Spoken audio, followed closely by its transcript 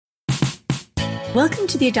Welcome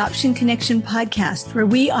to the Adoption Connection podcast, where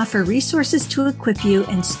we offer resources to equip you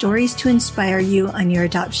and stories to inspire you on your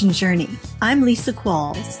adoption journey. I'm Lisa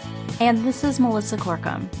Qualls. And this is Melissa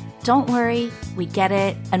Corkum. Don't worry, we get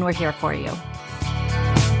it, and we're here for you.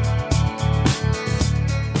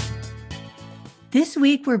 This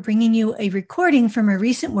week, we're bringing you a recording from a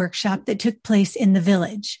recent workshop that took place in the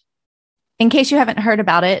Village. In case you haven't heard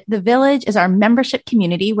about it, The Village is our membership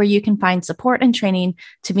community where you can find support and training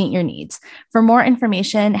to meet your needs. For more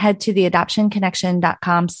information, head to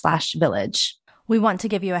theadoptionconnection.com/village. We want to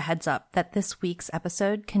give you a heads up that this week's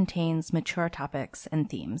episode contains mature topics and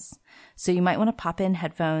themes. So you might want to pop in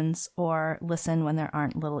headphones or listen when there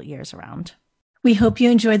aren't little ears around. We hope you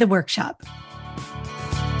enjoy the workshop.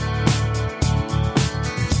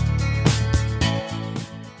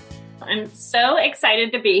 I'm so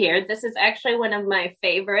excited to be here. This is actually one of my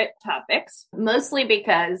favorite topics, mostly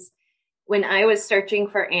because when I was searching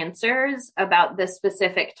for answers about this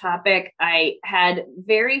specific topic, I had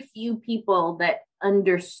very few people that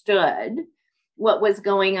understood what was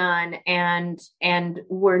going on and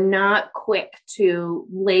were not quick to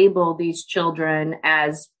label these children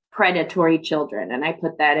as predatory children. And I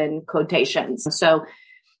put that in quotations. So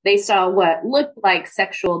they saw what looked like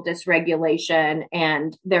sexual dysregulation,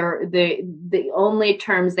 and the only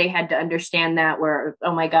terms they had to understand that were,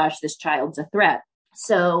 oh my gosh, this child's a threat.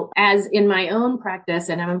 So as in my own practice,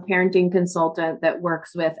 and I'm a parenting consultant that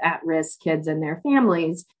works with at-risk kids and their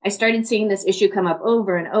families, I started seeing this issue come up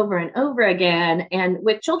over and over and over again, and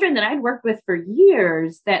with children that I'd worked with for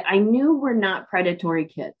years that I knew were not predatory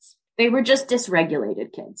kids. They were just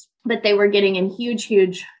dysregulated kids, but they were getting in huge,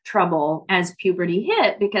 huge trouble as puberty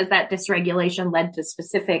hit because that dysregulation led to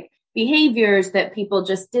specific behaviors that people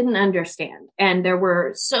just didn't understand. And there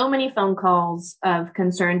were so many phone calls of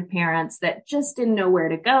concerned parents that just didn't know where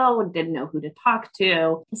to go, didn't know who to talk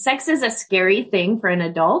to. Sex is a scary thing for an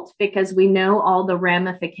adult because we know all the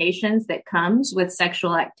ramifications that comes with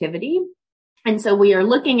sexual activity. And so we are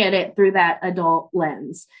looking at it through that adult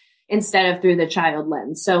lens instead of through the child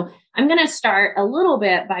lens. So I'm going to start a little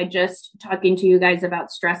bit by just talking to you guys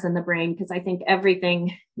about stress in the brain, because I think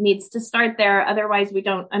everything needs to start there. Otherwise, we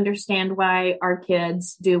don't understand why our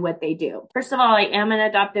kids do what they do. First of all, I am an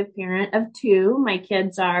adoptive parent of two. My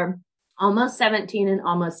kids are almost 17 and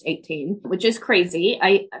almost 18, which is crazy.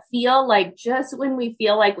 I feel like just when we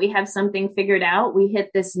feel like we have something figured out, we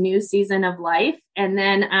hit this new season of life. And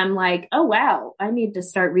then I'm like, oh, wow, I need to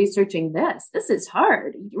start researching this. This is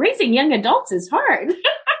hard. Raising young adults is hard.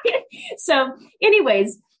 So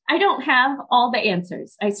anyways, I don't have all the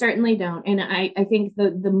answers. I certainly don't. And I think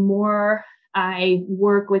the more I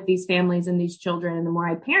work with these families and these children, and the more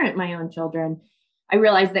I parent my own children, I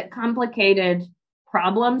realize that complicated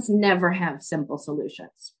problems never have simple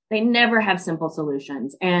solutions. They never have simple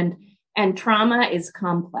solutions. And trauma is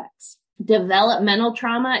complex. Developmental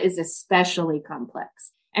trauma is especially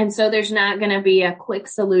complex. And so there's not going to be a quick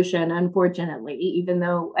solution, unfortunately, even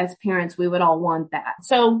though as parents, we would all want that.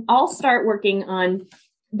 So I'll start working on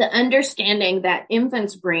the understanding that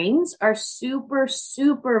infants' brains are super,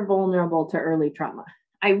 super vulnerable to early trauma.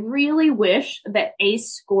 I really wish that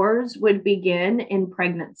ACE scores would begin in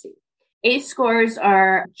pregnancy. ACE scores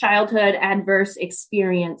are childhood adverse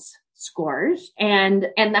experience scores. And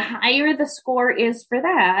the higher the score is for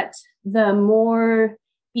that, the more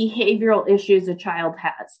behavioral issues a child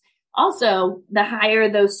has. Also, the higher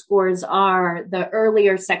those scores are, the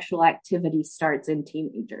earlier sexual activity starts in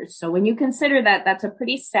teenagers. So when you consider that, that's a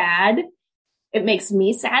pretty sad, it makes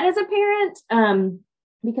me sad as a parent.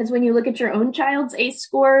 Because when you look at your own child's ACE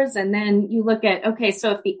scores, and then you look at, okay,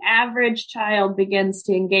 so if the average child begins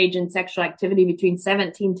to engage in sexual activity between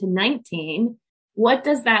 17 to 19, what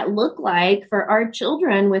does that look like for our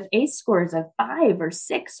children with ACE scores of 5 or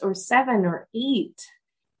 6 or 7 or 8?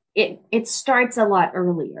 It starts a lot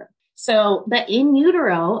earlier. So that in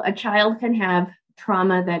utero, a child can have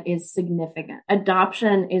trauma that is significant.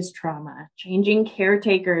 Adoption is trauma. Changing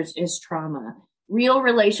caretakers is trauma. Real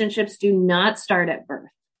relationships do not start at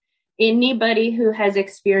birth. Anybody who has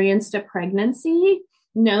experienced a pregnancy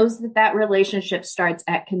knows that that relationship starts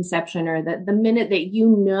at conception, or that the minute that you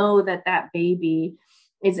know that that baby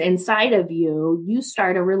is inside of you, you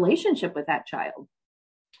start a relationship with that child.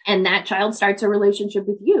 And that child starts a relationship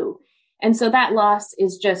with you. And so that loss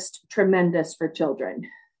is just tremendous for children.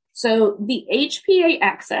 So the HPA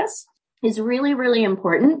axis is really, really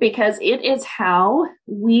important because it is how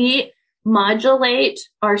we modulate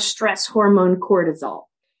our stress hormone cortisol.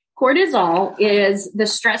 Cortisol is the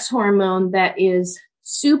stress hormone that is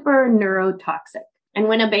super neurotoxic. And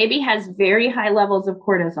when a baby has very high levels of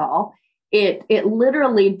cortisol, it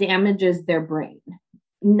literally damages their brain.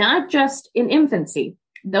 not just in infancy.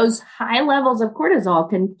 Those high levels of cortisol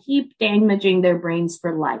can keep damaging their brains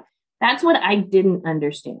for life. That's what I didn't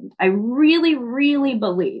understand. I really, really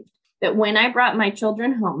believed that when I brought my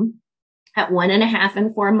children home at 1.5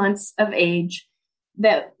 and 4 months of age,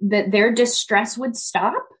 that their distress would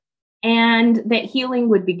stop and that healing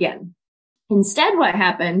would begin. Instead, what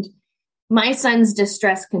happened, my son's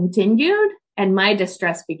distress continued and my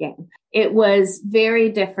distress began. It was very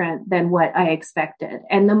different than what I expected.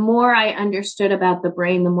 And the more I understood about the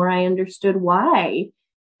brain, the more I understood why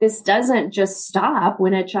this doesn't just stop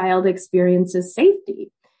when a child experiences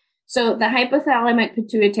safety. So the hypothalamic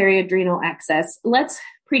pituitary adrenal axis, let's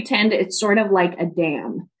pretend it's sort of like a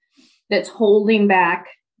dam that's holding back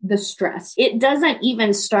the stress. It doesn't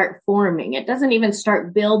even start forming. It doesn't even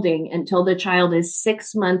start building until the child is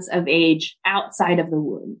 6 months of age outside of the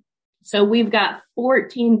womb. So we've got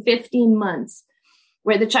 14, 15 months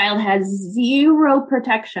where the child has zero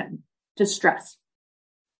protection to stress.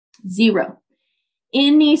 Zero.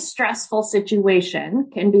 Any stressful situation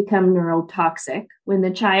can become neurotoxic when the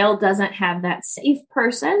child doesn't have that safe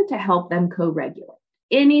person to help them co-regulate.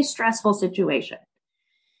 Any stressful situation.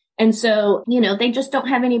 And so, they just don't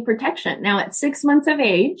have any protection. Now, at 6 months of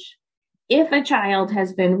age, if a child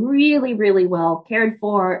has been really, really well cared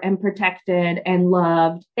for and protected and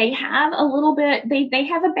loved, they have a little bit, they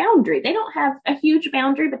have a boundary. They don't have a huge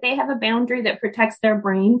boundary, but they have a boundary that protects their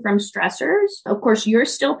brain from stressors. Of course, you're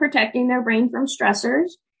still protecting their brain from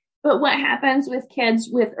stressors. But what happens with kids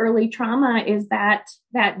with early trauma is that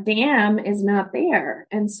dam is not there.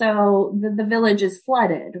 And so the village is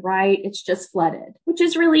flooded, right? It's just flooded, which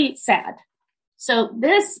is really sad. So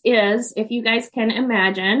this is, if you guys can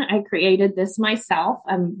imagine, I created this myself.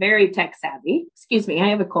 I'm very tech savvy. Excuse me, I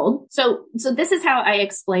have a cold. So this is how I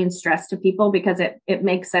explain stress to people because it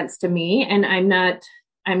makes sense to me. And I'm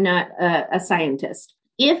not a scientist.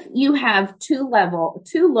 If you have too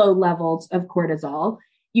low levels of cortisol,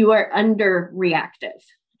 you are underreactive.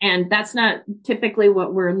 And that's not typically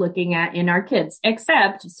what we're looking at in our kids,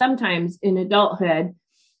 except sometimes in adulthood,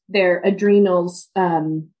 their adrenals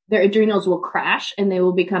will crash and they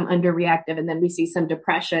will become underreactive. And then we see some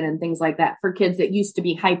depression and things like that for kids that used to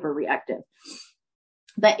be hyperreactive.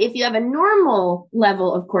 But if you have a normal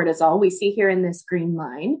level of cortisol, we see here in this green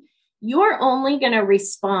line, you're only going to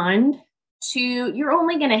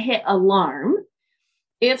hit alarm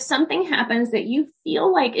if something happens that you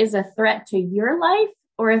feel like is a threat to your life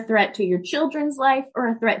or a threat to your children's life or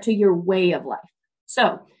a threat to your way of life.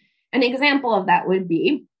 So an example of that would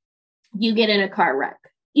be you get in a car wreck.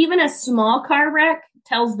 Even a small car wreck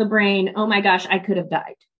tells the brain, oh my gosh, I could have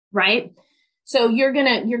died, right? So you're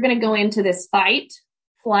going to go into this fight,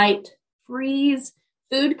 flight, freeze.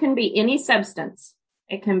 Food can be any substance.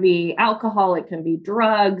 It can be alcohol. It can be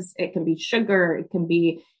drugs. It can be sugar. It can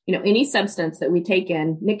be, any substance that we take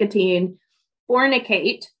in. Nicotine.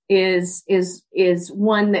 Fornicate is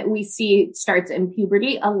one that we see starts in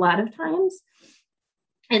puberty a lot of times.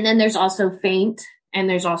 And then there's also faint. And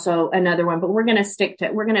there's also another one, but we're going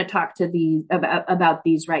to talk to these about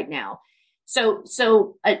these right now. So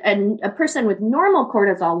a person with normal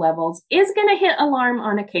cortisol levels is going to hit alarm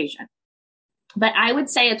on occasion, but I would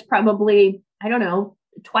say it's probably,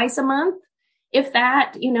 twice a month. If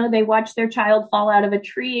that, they watch their child fall out of a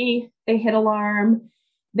tree, they hit alarm.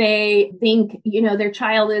 They think, their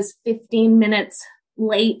child is 15 minutes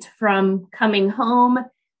late from coming home.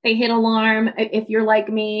 They hit alarm. If you're like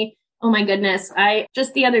me, oh my goodness.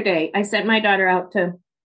 Just the other day, I sent my daughter out to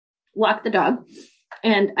walk the dog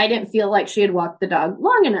and I didn't feel like she had walked the dog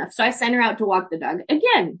long enough. So I sent her out to walk the dog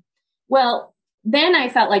again. Well, then I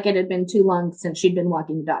felt like it had been too long since she'd been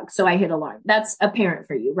walking the dog. So I hit alarm. That's a parent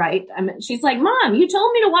for you, right? She's like, Mom, you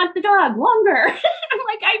told me to walk the dog longer. I'm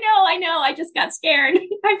like, I know. I just got scared.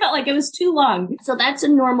 I felt like it was too long. So that's a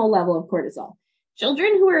normal level of cortisol.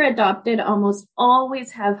 Children who are adopted almost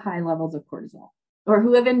always have high levels of cortisol, or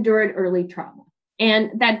who have endured early trauma.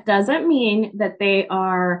 And that doesn't mean that they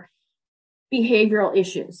are behavioral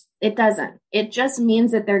issues. It doesn't. It just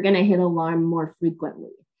means that they're going to hit alarm more frequently.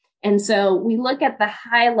 And so we look at the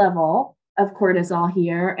high level of cortisol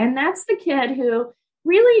here, and that's the kid who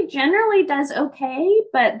really generally does okay,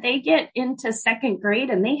 but they get into second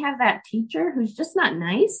grade and they have that teacher who's just not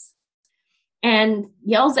nice and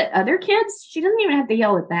yells at other kids. She doesn't even have to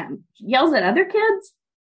yell at them. She yells at other kids.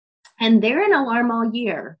 And they're in alarm all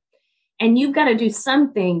year. And you've got to do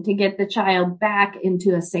something to get the child back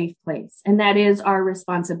into a safe place. And that is our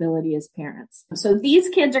responsibility as parents. So these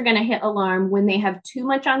kids are going to hit alarm when they have too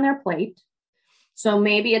much on their plate. So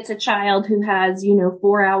maybe it's a child who has,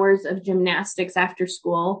 4 hours of gymnastics after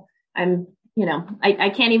school. I'm I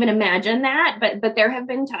can't even imagine that, but there have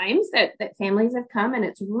been times that families have come and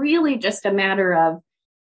it's really just a matter of,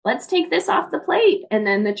 let's take this off the plate. And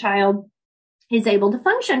then the child is able to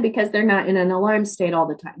function because they're not in an alarm state all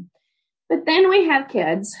the time. But then we have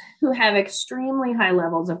kids who have extremely high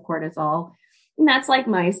levels of cortisol. And that's like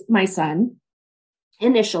my son.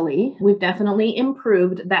 Initially, we've definitely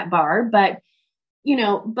improved that bar, but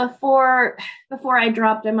before I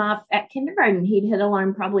dropped him off at kindergarten, he'd hit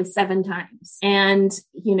alarm probably 7 times. And,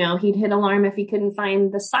 he'd hit alarm if he couldn't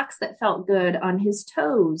find the socks that felt good on his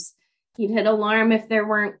toes. He'd hit alarm if there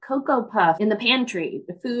weren't Cocoa Puff in the pantry.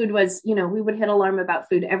 The food was, we would hit alarm about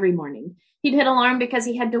food every morning. He'd hit alarm because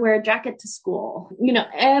he had to wear a jacket to school.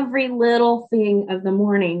 Every little thing of the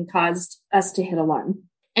morning caused us to hit alarm.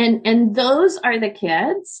 And those are the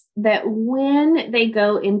kids that when they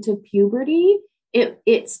go into puberty,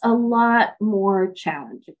 it's a lot more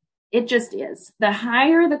challenging. It just is. The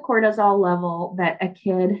higher the cortisol level that a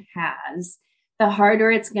kid has, the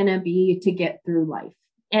harder it's going to be to get through life.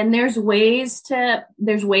 And there's ways to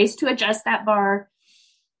adjust that bar.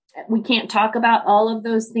 We can't talk about all of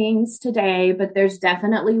those things today, but there's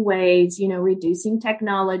definitely ways, reducing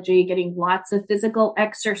technology, getting lots of physical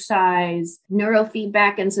exercise,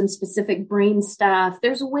 neurofeedback, and some specific brain stuff.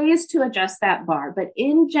 There's ways to adjust that bar. But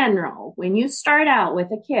in general, when you start out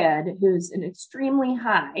with a kid who's an extremely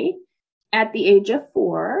high at the age of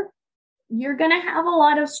 4, you're going to have a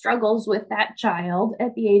lot of struggles with that child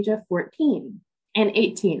at the age of 14 and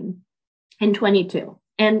 18 and 22.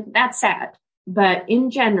 And that's sad. But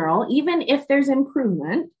in general, even if there's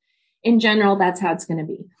improvement, in general, that's how it's going to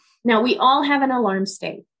be. Now, we all have an alarm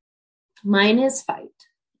state. Mine is fight.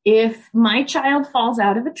 If my child falls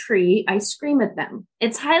out of a tree, I scream at them.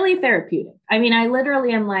 It's highly therapeutic. I mean, I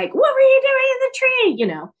literally am like, what were you doing in the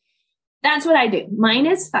tree? That's what I do. Mine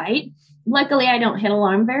is fight. Luckily, I don't hit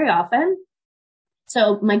alarm very often.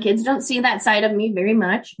 So my kids don't see that side of me very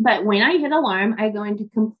much. But when I hit alarm, I go into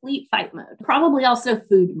complete fight mode, probably also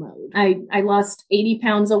food mode. I lost 80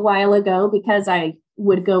 pounds a while ago because I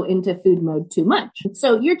would go into food mode too much.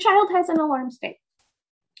 So your child has an alarm state.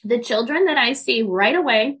 The children that I see right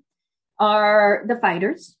away are the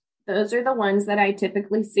fighters. Those are the ones that I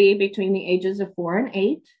typically see between the ages of 4 and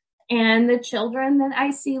 8. And the children that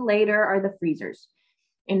I see later are the freezers.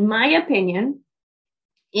 In my opinion,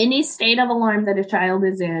 any state of alarm that a child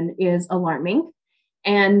is in is alarming,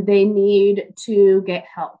 and they need to get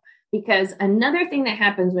help. Because another thing that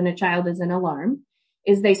happens when a child is in alarm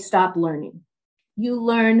is they stop learning. You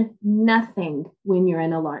learn nothing when you're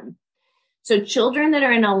in alarm. So children that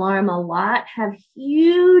are in alarm a lot have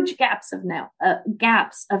huge gaps of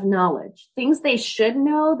knowledge, things they should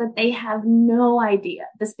know that they have no idea.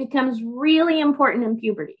 This becomes really important in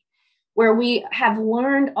puberty, where we have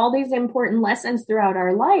learned all these important lessons throughout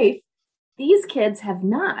our life. These kids have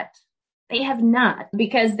not. They have not,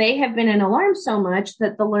 because they have been in alarm so much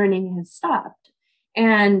that the learning has stopped.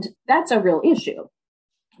 And that's a real issue.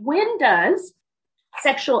 When does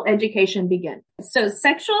sexual education begin? So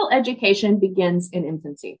sexual education begins in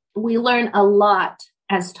infancy. We learn a lot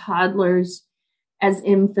as toddlers, as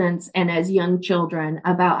infants, and as young children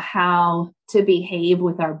about how to behave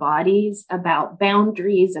with our bodies, about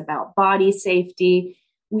boundaries, about body safety.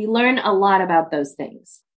 We learn a lot about those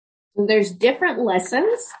things. So there's different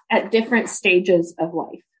lessons at different stages of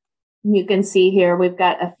life. You can see here, we've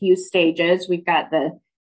got a few stages. We've got the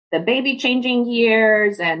baby changing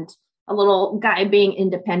years and a little guy being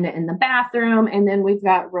independent in the bathroom. And then we've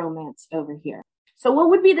got romance over here. So what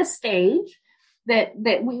would be the stage that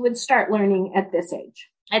we would start learning at this age?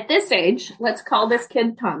 At this age, let's call this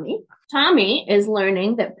kid Tommy. Tommy is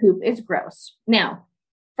learning that poop is gross. Now,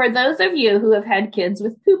 for those of you who have had kids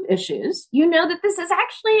with poop issues, you know that this is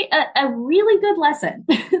actually a really good lesson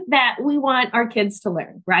that we want our kids to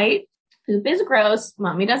learn, right? Poop is gross.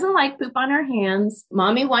 Mommy doesn't like poop on her hands.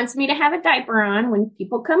 Mommy wants me to have a diaper on when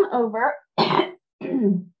people come over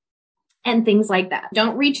and things like that.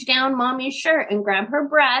 Don't reach down mommy's shirt and grab her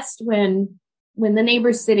breast when the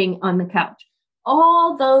neighbor's sitting on the couch.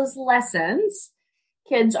 All those lessons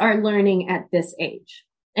kids are learning at this age.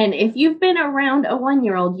 And if you've been around a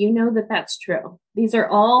 1-year-old, you know that that's true. These are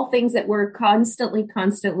all things that we're constantly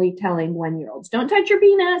telling 1-year-olds. Don't touch your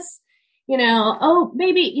penis. Oh,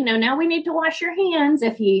 baby, now we need to wash your hands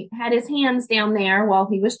if he had his hands down there while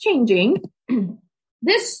he was changing.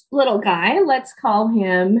 This little guy, let's call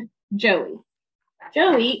him Joey.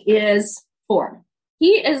 Joey is 4.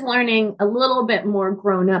 He is learning a little bit more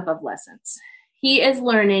grown up of lessons. He is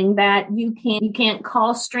learning that you can't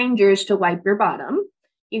call strangers to wipe your bottom.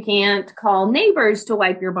 You can't call neighbors to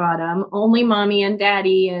wipe your bottom. Only mommy and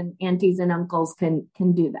daddy and aunties and uncles can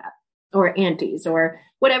do that. or aunties or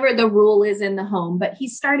whatever the rule is in the home, but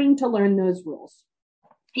he's starting to learn those rules.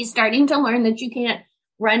 He's starting to learn that you can't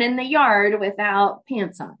run in the yard without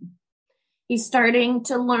pants on. He's starting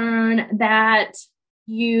to learn that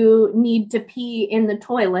you need to pee in the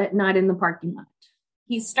toilet, not in the parking lot.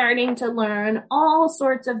 He's starting to learn all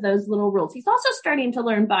sorts of those little rules. He's also starting to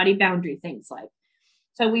learn body boundary things like,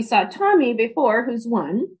 so we saw Tommy before, who's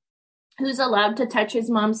one, who's allowed to touch his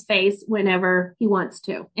mom's face whenever he wants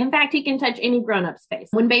to. In fact, he can touch any grown-up's face.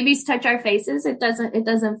 When babies touch our faces, it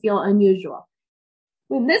doesn't feel unusual.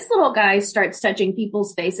 When this little guy starts touching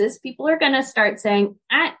people's faces, people are going to start saying,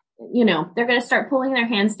 they're going to start pulling their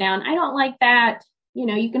hands down. I don't like that.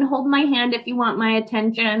 You can hold my hand if you want my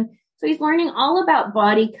attention. So he's learning all about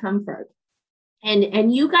body comfort.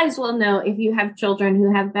 And you guys will know, if you have children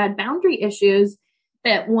who have bad boundary issues,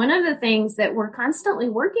 that one of the things that we're constantly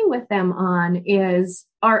working with them on is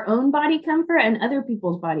our own body comfort and other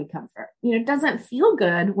people's body comfort. It doesn't feel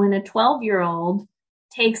good when a 12-year-old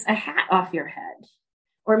takes a hat off your head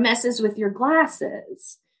or messes with your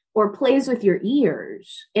glasses or plays with your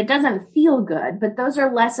ears. It doesn't feel good, but those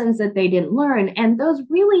are lessons that they didn't learn. And those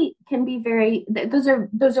really can be those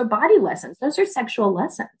are body lessons. Those are sexual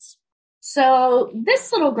lessons. So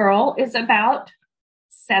this little girl is about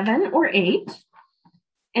 7 or 8.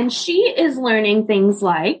 And she is learning things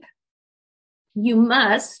like, you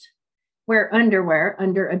must wear underwear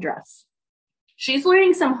under a dress. She's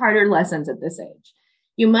learning some harder lessons at this age.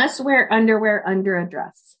 You must wear underwear under a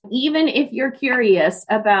dress. Even if you're curious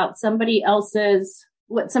about what somebody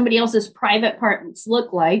else's private parts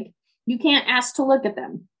look like, you can't ask to look at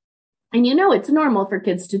them. And it's normal for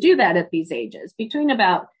kids to do that at these ages. Between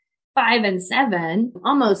about 5 and 7,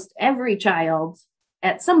 almost every child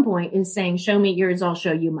at some point is saying, show me yours, I'll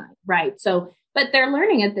show you mine. Right. So, but they're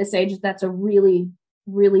learning at this age, that's a really,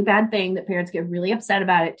 really bad thing, that parents get really upset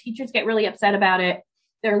about it. Teachers get really upset about it.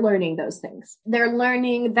 They're learning those things. They're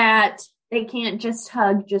learning that they can't just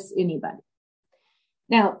hug just anybody.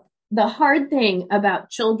 Now, the hard thing about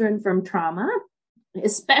children from trauma,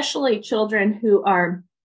 especially children who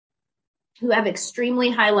have extremely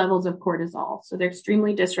high levels of cortisol, so they're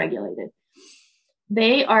extremely dysregulated,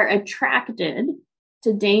 they are attracted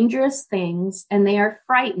to dangerous things, and they are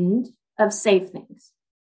frightened of safe things.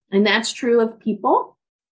 And that's true of people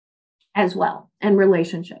as well, and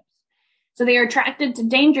relationships. So they are attracted to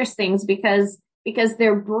dangerous things because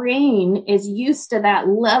their brain is used to that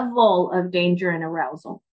level of danger and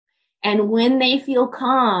arousal. And when they feel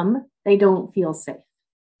calm, they don't feel safe.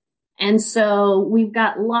 And so we've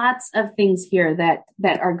got lots of things here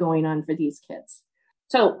that are going on for these kids.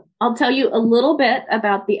 So I'll tell you a little bit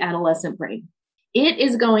about the adolescent brain. It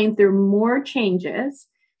is going through more changes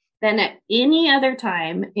than at any other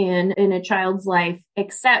time in a child's life,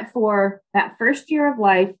 except for that first year of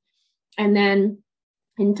life. And then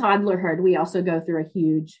in toddlerhood, we also go through a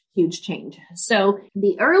huge, huge change. So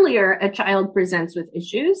the earlier a child presents with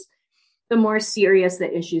issues, the more serious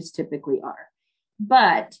the issues typically are.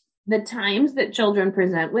 But the times that children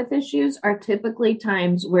present with issues are typically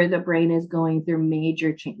times where the brain is going through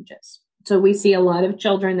major changes. So we see a lot of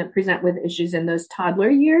children that present with issues in those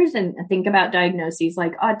toddler years, and think about diagnoses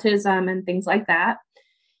like autism and things like that.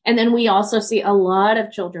 And then we also see a lot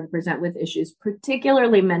of children present with issues,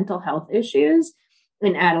 particularly mental health issues,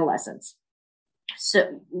 in adolescence.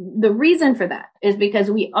 So the reason for that is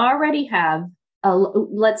because we already have,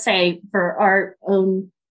 let's say for our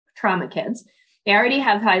own trauma kids, they already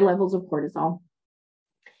have high levels of cortisol.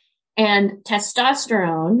 And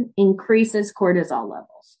testosterone increases cortisol levels.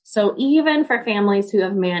 So even for families who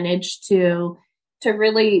have managed to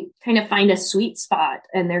really kind of find a sweet spot,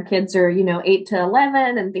 and their kids are, 8 to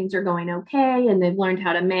 11 and things are going okay, and they've learned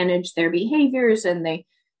how to manage their behaviors, and they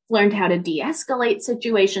learned how to de-escalate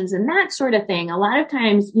situations and that sort of thing. A lot of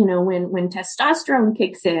times, when testosterone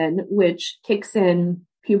kicks in, which kicks in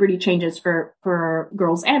puberty changes for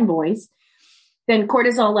girls and boys, then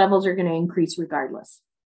cortisol levels are going to increase regardless.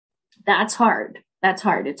 That's hard.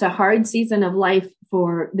 It's a hard season of life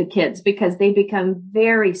for the kids because they become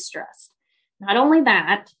very stressed. Not only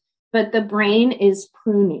that, but the brain is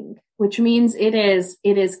pruning, which means it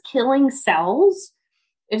is killing cells.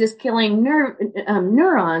 It is killing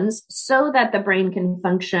neurons so that the brain can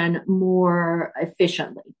function more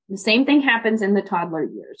efficiently. The same thing happens in the toddler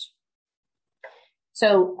years.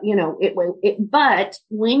 So, but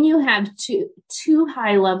when you have too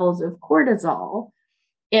high levels of cortisol,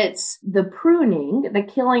 it's the pruning, the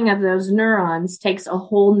killing of those neurons takes a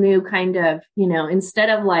whole new kind of, instead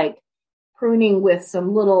of like pruning with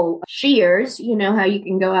some little shears, how you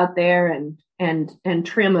can go out there and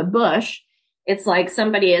trim a bush. It's like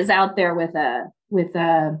somebody is out there with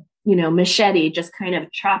a machete, just kind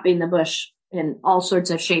of chopping the bush in all sorts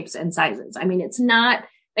of shapes and sizes. I mean, it's not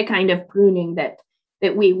the kind of pruning that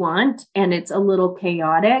we want, and it's a little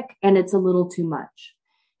chaotic and it's a little too much.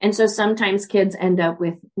 And so sometimes kids end up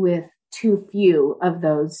with too few of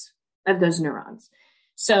those neurons.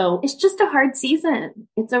 So it's just a hard season.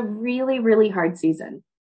 It's a really, really hard season.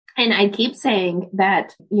 And I keep saying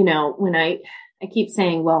that, when I keep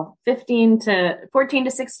saying, well, 14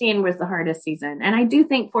 to 16 was the hardest season. And I do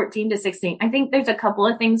think 14 to 16, I think there's a couple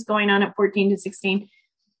of things going on at 14 to 16.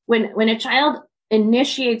 When a child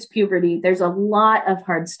initiates puberty, there's a lot of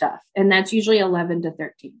hard stuff, and that's usually 11 to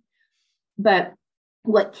 13. But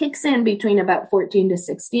what kicks in between about 14 to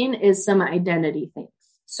 16 is some identity things.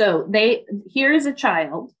 So here is a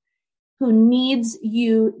child who needs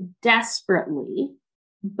you desperately,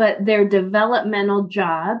 but their developmental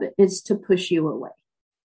job is to push you away.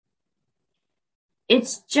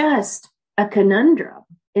 It's just a conundrum.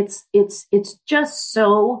 It's just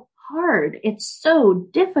so hard. It's so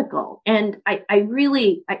difficult. And I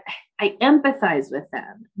really empathize with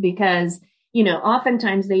them because,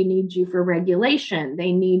 oftentimes they need you for regulation.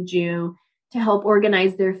 They need you to help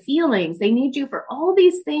organize their feelings. They need you for all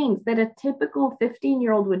these things that a typical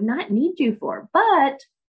 15-year-old would not need you for. But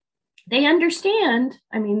they understand.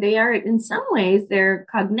 I mean, they are, in some ways, their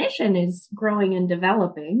cognition is growing and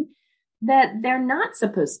developing, that they're not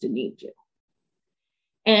supposed to need you.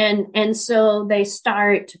 And so they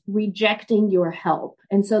start rejecting your help.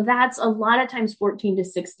 And so that's a lot of times 14 to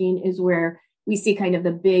 16 is where we see kind of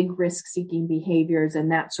the big risk-seeking behaviors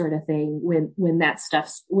and that sort of thing when that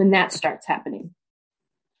starts happening.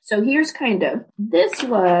 So here's this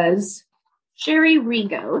was Sherry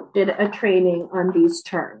Rigo did a training on these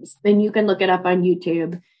terms. And you can look it up on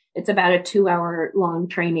YouTube. It's about a 2-hour long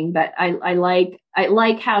training, but I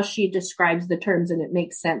like how she describes the terms and it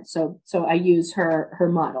makes sense. So I use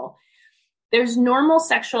her model. There's normal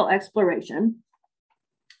sexual exploration.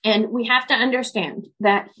 And we have to understand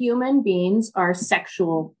that human beings are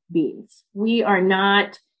sexual beings. We are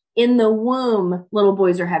not in the womb. Little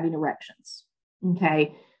boys are having erections.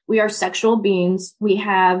 Okay. We are sexual beings. We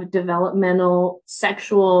have developmental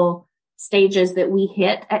sexual stages that we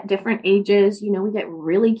hit at different ages. We get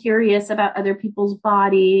really curious about other people's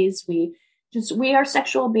bodies. We are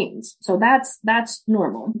sexual beings. So that's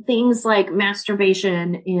normal. Things like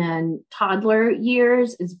masturbation in toddler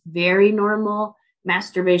years is very normal.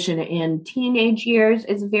 Masturbation in teenage years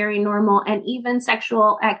is very normal. And even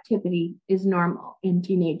sexual activity is normal in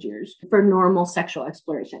teenage years for normal sexual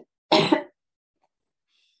exploration.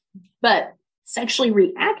 But sexually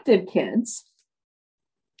reactive kids,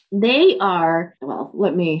 I'll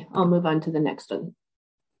move on to the next one.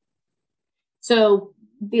 So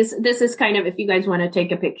this is kind of, if you guys want to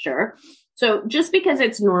take a picture. So just because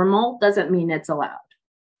it's normal doesn't mean it's allowed.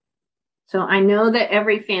 So I know that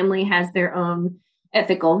every family has their own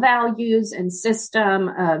ethical values and system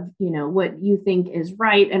of, what you think is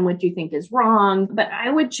right and what you think is wrong. But I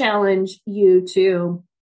would challenge you to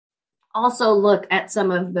also look at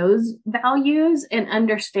some of those values and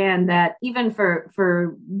understand that even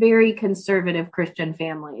for very conservative Christian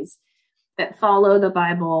families that follow the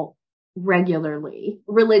Bible regularly,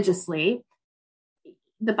 religiously,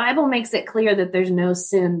 the Bible makes it clear that there's no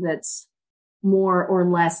sin that's more or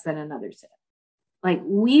less than another sin. Like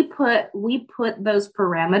we put those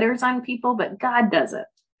parameters on people, but God doesn't.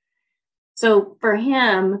 So for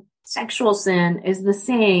him, sexual sin is the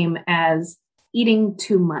same as eating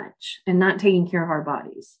too much and not taking care of our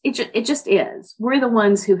bodies. It just is. We're the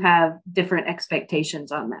ones who have different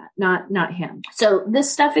expectations on that, not him. So this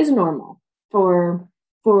stuff is normal for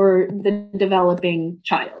the developing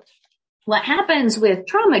child. What happens with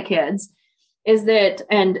trauma kids is that,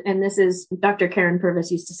 and this is Dr. Karen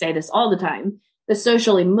Purvis used to say this all the time, the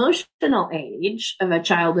social emotional age of a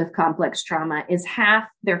child with complex trauma is half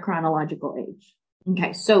their chronological age.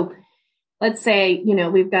 Okay, so let's say,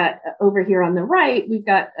 we've got over here on the right, we've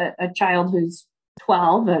got a child who's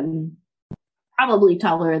 12 and probably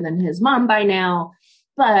taller than his mom by now,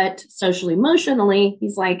 but socially emotionally,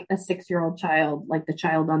 he's like a 6-year-old child, like the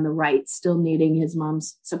child on the right, still needing his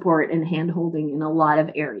mom's support and hand-holding in a lot of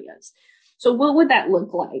areas. So what would that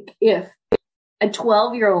look like if a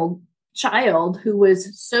 12-year-old child who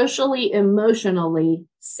was socially, emotionally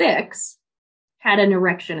 6 had an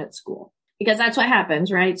erection at school? Because that's what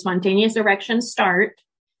happens, right? Spontaneous erections start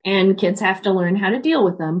and kids have to learn how to deal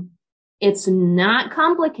with them. It's not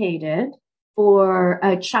complicated for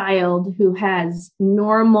a child who has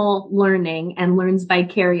normal learning and learns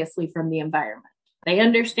vicariously from the environment. They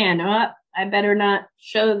understand, I better not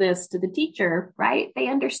show this to the teacher, right? They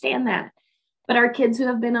understand that. But our kids who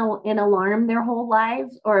have been in alarm their whole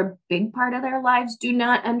lives or a big part of their lives do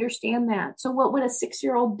not understand that. So what would a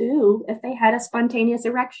 6-year-old do if they had a spontaneous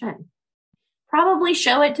erection? Probably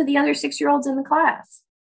show it to the other 6-year-olds in the class.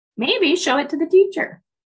 Maybe show it to the teacher.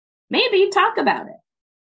 Maybe talk about it.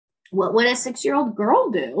 What would a 6-year-old girl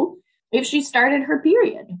do if she started her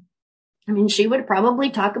period? I mean, she would probably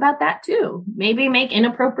talk about that too. Maybe make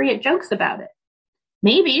inappropriate jokes about it.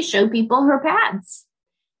 Maybe show people her pads.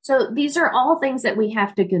 So these are all things that we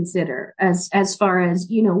have to consider as far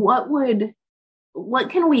as, what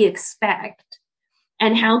can we expect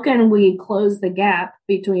and how can we close the gap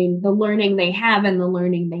between the learning they have and the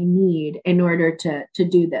learning they need in order to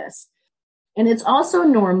do this. And it's also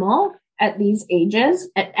normal at these ages,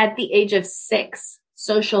 at the age of 6,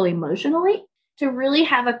 social emotionally, to really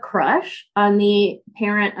have a crush on the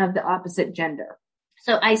parent of the opposite gender.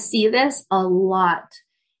 So I see this a lot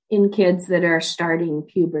in kids that are starting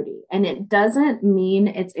puberty. And it doesn't mean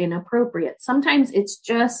it's inappropriate. Sometimes it's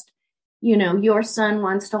just, your son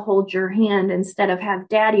wants to hold your hand instead of have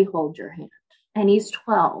daddy hold your hand. And he's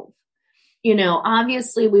 12.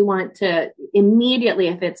 Obviously we want to immediately,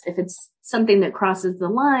 if it's something that crosses the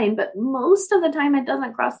line, but most of the time it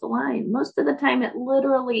doesn't cross the line. Most of the time it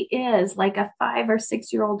literally is like a 5 or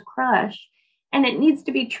 6-year-old crush. And it needs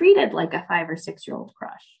to be treated like a 5 or 6-year-old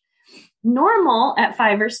crush. Normal at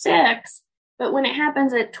 5 or 6, but when it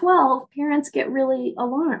happens at 12, parents get really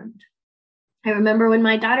alarmed. I remember when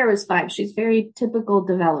my daughter was 5, she's very typical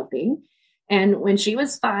developing. And when she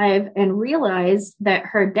was 5 and realized that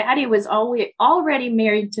her daddy was already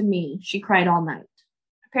married to me, she cried all night.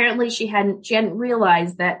 Apparently she hadn't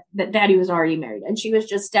realized that daddy was already married, and she was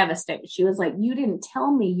just devastated. She was like, "You didn't tell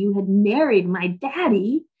me you had married my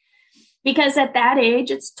daddy." Because at that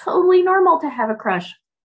age, it's totally normal to have a crush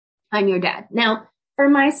on your dad. Now, for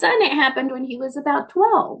my son, it happened when he was about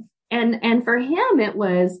 12. And for him, it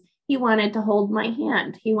was, he wanted to hold my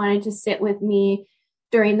hand. He wanted to sit with me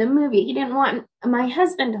during the movie. He didn't want my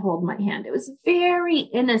husband to hold my hand. It was very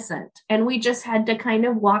innocent. And we just had to kind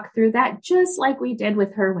of walk through that, just like we did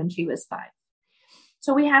with her when she was 5.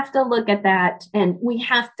 So we have to look at that, and we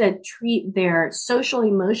have to treat their social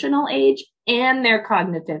emotional age and their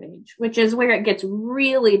cognitive age, which is where it gets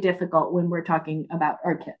really difficult when we're talking about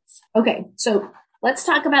our kids. Okay, so let's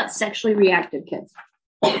talk about sexually reactive kids.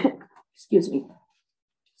 Excuse me.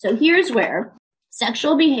 So here's where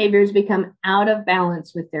sexual behaviors become out of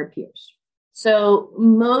balance with their peers. So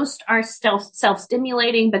most are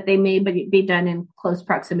self-stimulating, but they may be done in close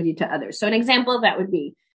proximity to others. So an example of that would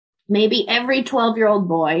be maybe every 12-year-old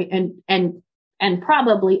boy and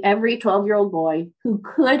probably every 12-year-old boy who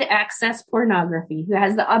could access pornography, who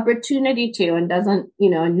has the opportunity to and doesn't,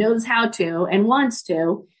 knows how to and wants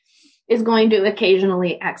to, is going to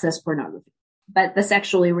occasionally access pornography. But the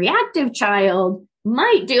sexually reactive child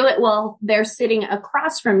might do it while they're sitting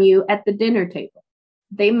across from you at the dinner table.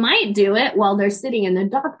 They might do it while they're sitting in the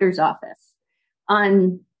doctor's office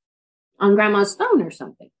on grandma's phone or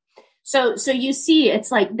something. So you see,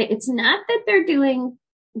 it's like, it's not that they're doing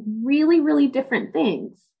really, really different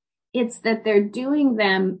things. It's that they're doing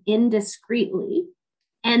them indiscreetly,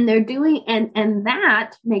 and and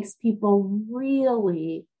that makes people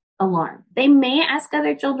really alarmed. They may ask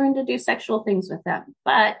other children to do sexual things with them,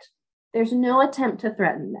 but there's no attempt to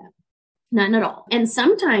threaten them. None at all. And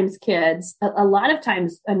sometimes kids, a lot of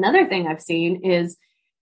times, another thing I've seen is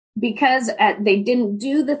because they didn't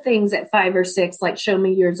do the things at 5 or 6, like show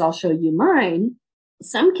me yours, I'll show you mine.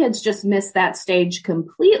 Some kids just miss that stage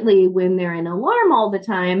completely when they're in alarm all the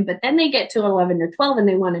time, but then they get to 11 or 12 and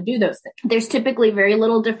they want to do those things. There's typically very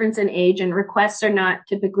little difference in age, and requests are not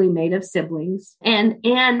typically made of siblings. And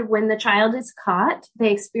when the child is caught,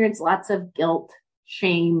 they experience lots of guilt,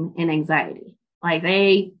 shame, and anxiety. Like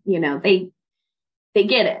they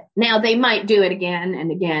get it. Now they might do it again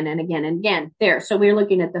and again and again and again. So we're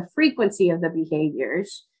looking at the frequency of the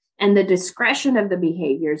behaviors, and the discretion of the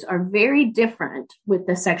behaviors are very different with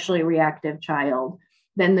the sexually reactive child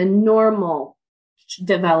than the normal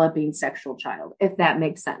developing sexual child, if that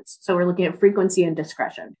makes sense. So we're looking at frequency and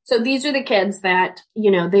discretion. So these are the kids that,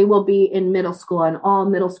 they will be in middle school, and all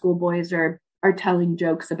middle school boys are telling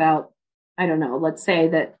jokes about, I don't know, let's say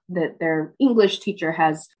that their English teacher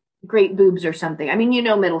has great boobs or something. I mean,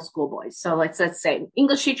 middle school boys. So let's say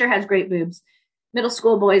English teacher has great boobs. Middle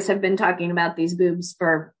school boys have been talking about these boobs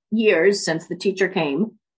for years, since the teacher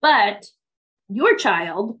came. But your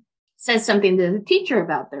child says something to the teacher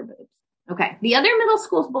about their boobs. Okay. The other middle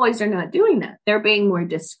school boys are not doing that. They're being more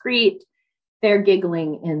discreet. They're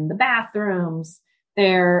giggling in the bathrooms.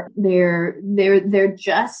 They're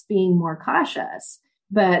just being more cautious.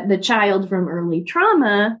 But the child from early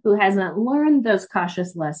trauma who hasn't learned those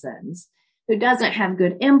cautious lessons, who doesn't have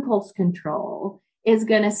good impulse control, is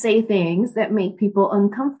going to say things that make people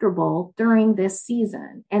uncomfortable during this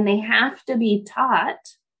season. And they have to be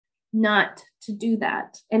taught not to do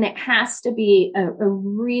that. And it has to be a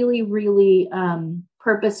really, really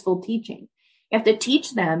purposeful teaching. You have to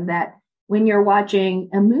teach them that when you're watching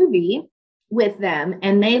a movie with them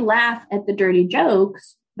and they laugh at the dirty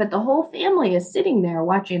jokes, but the whole family is sitting there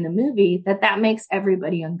watching the movie, that makes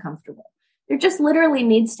everybody uncomfortable. There just literally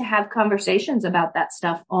needs to have conversations about that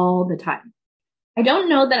stuff all the time. I don't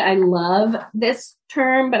know that I love this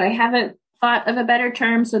term, but I haven't thought of a better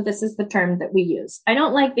term, so this is the term that we use. I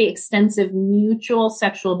don't like the extensive mutual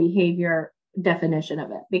sexual behavior definition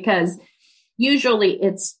of it, because usually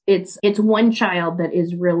it's one child that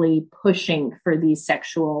is really pushing for the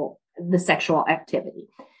sexual activity.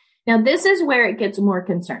 Now, this is where it gets more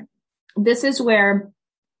concerning. This is where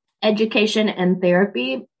education and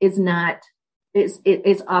therapy is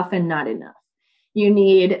often not enough. You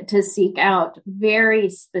need to seek out very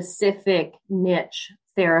specific niche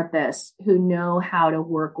therapists who know how to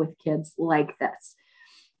work with kids like this.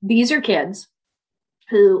 These are kids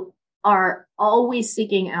who are always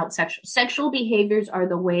seeking out sexual behaviors are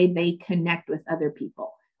the way they connect with other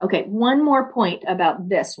people. Okay, one more point about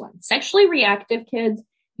this one. Sexually reactive kids,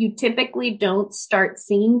 you typically don't start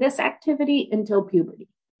seeing this activity until puberty.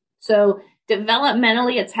 So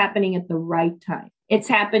developmentally, it's happening at the right time. It's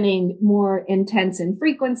happening more intense in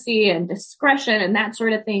frequency and discretion and that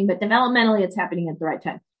sort of thing. But developmentally, it's happening at the right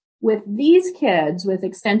time. With these kids with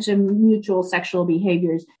extensive mutual sexual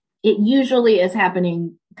behaviors, it usually is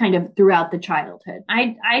happening kind of throughout the childhood.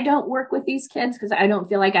 I don't work with these kids because I don't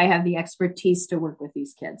feel like I have the expertise to work with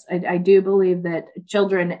these kids. I do believe that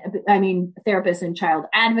therapists and child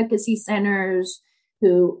advocacy centers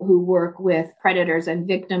who work with predators and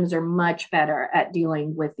victims are much better at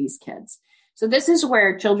dealing with these kids. So this is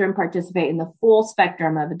where children participate in the full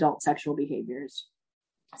spectrum of adult sexual behaviors.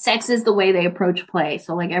 Sex is the way they approach play.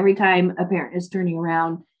 So like every time a parent is turning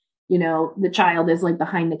around, the child is like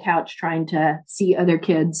behind the couch trying to see other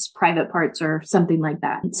kids' private parts or something like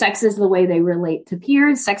that. Sex is the way they relate to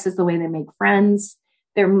peers. Sex is the way they make friends.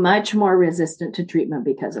 They're much more resistant to treatment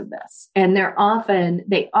because of this. And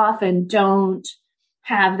they often don't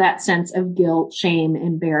have that sense of guilt, shame,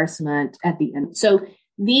 embarrassment at the end. So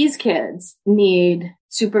these kids need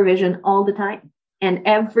supervision all the time. And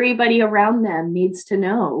everybody around them needs to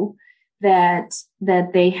know that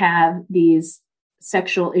they have these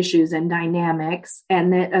sexual issues and dynamics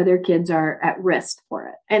and that other kids are at risk for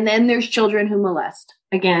it. And then there's children who molest.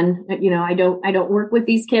 Again, I don't work with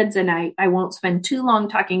these kids and I won't spend too long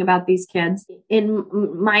talking about these kids. In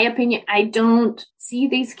my opinion, I don't see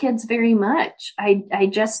these kids very much.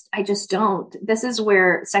 I just don't. This is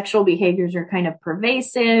where sexual behaviors are kind of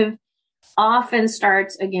pervasive. Often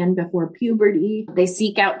starts again before puberty. They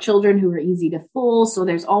seek out children who are easy to fool. So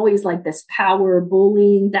there's always like this power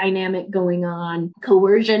bullying dynamic going on.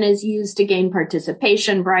 Coercion is used to gain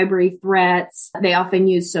participation, bribery, threats. They often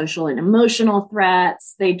use social and emotional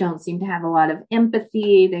threats. They don't seem to have a lot of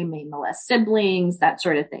empathy. They may molest siblings, that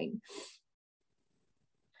sort of thing.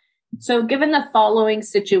 So given the following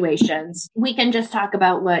situations, we can just talk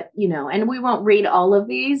about what, and we won't read all of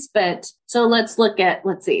these, but so let's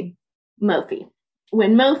see. Mophie.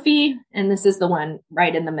 When Mophie, and this is the one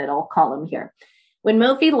right in the middle column here. When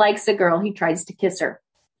Mophie likes a girl, he tries to kiss her.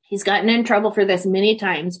 He's gotten in trouble for this many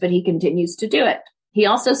times, but he continues to do it. He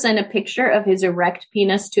also sent a picture of his erect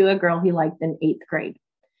penis to a girl he liked in 8th grade.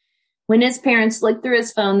 When his parents looked through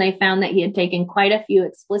his phone, they found that he had taken quite a few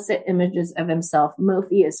explicit images of himself.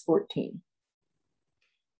 Mophie is 14.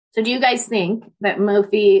 So do you guys think that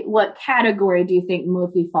what category do you think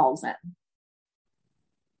Mophie falls in?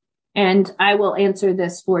 And I will answer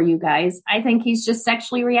this for you guys. I think he's just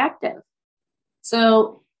sexually reactive.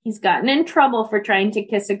 So he's gotten in trouble for trying to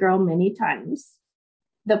kiss a girl many times.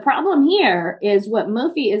 The problem here is what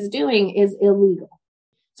Mophie is doing is illegal.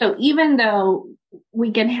 So even though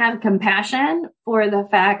we can have compassion for the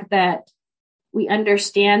fact that we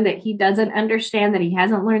understand that he doesn't understand, that he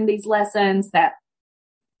hasn't learned these lessons, that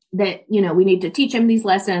we need to teach him these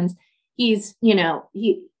lessons,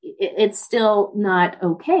 it's still not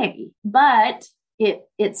okay, but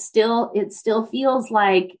it still feels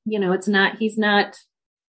like, he's not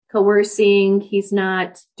coercing. He's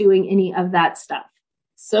not doing any of that stuff.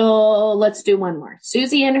 So let's do one more.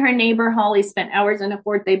 Susie and her neighbor, Holly, spent hours in a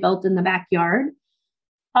fort they built in the backyard.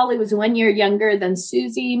 Holly was 1 year younger than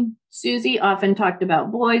Susie. Susie often talked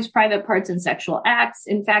about boys, private parts, and sexual acts.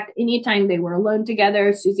 In fact, anytime they were alone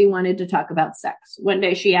together, Susie wanted to talk about sex. One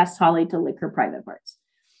day she asked Holly to lick her private parts.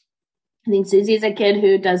 I think Susie's a kid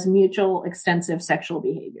who does mutual extensive sexual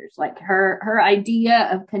behaviors. Like her idea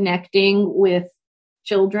of connecting with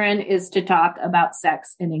children is to talk about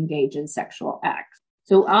sex and engage in sexual acts.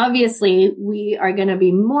 So obviously we are going to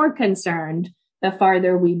be more concerned the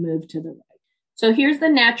farther we move to the right. So here's the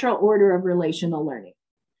natural order of relational learning.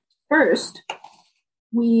 First,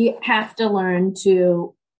 we have to learn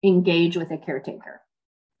to engage with a caretaker.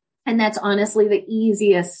 And that's honestly the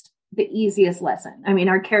easiest lesson. I mean,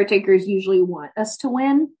 our caretakers usually want us to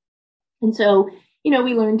win. And so, we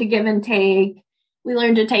learn to give and take. We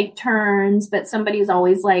learn to take turns, but somebody's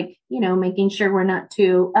always like, making sure we're not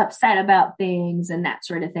too upset about things and that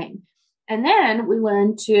sort of thing. And then we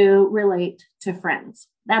learn to relate to friends.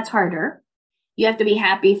 That's harder. You have to be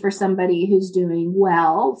happy for somebody who's doing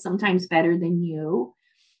well, sometimes better than you.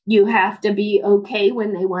 You have to be okay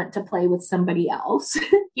when they want to play with somebody else.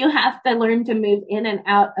 You have to learn to move in and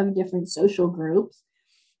out of different social groups.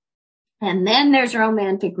 And then there's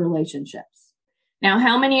romantic relationships. Now,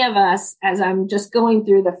 how many of us, as I'm just going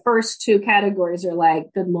through the first two categories, are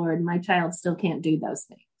like, good Lord, my child still can't do those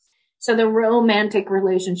things. So the romantic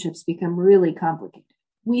relationships become really complicated.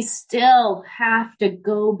 We still have to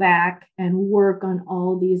go back and work on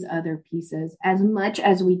all these other pieces as much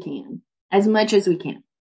as we can. It's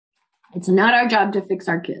not our job to fix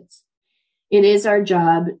our kids. It is our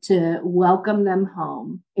job to welcome them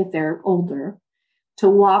home if they're older, to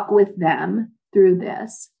walk with them through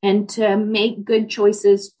this, and to make good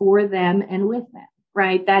choices for them and with them,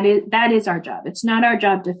 right? That is our job. It's not our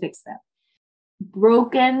job to fix them.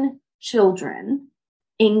 Broken children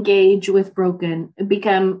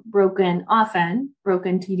become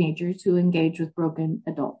broken teenagers who engage with broken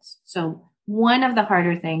adults. So one of the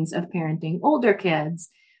harder things of parenting older kids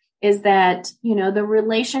is that, the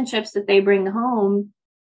relationships that they bring home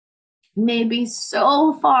may be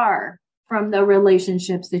so far from the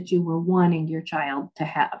relationships that you were wanting your child to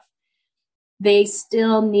have. They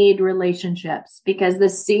still need relationships because the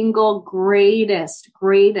single greatest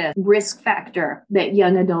risk factor that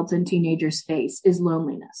young adults and teenagers face is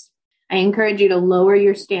loneliness. I encourage you to lower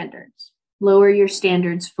your standards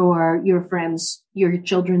for your friends, your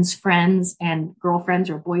children's friends and girlfriends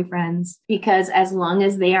or boyfriends, because as long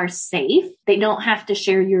as they are safe, they don't have to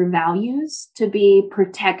share your values to be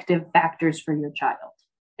protective factors for your child.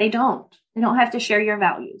 They don't have to share your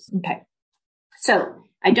values. Okay. So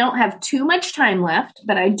I don't have too much time left,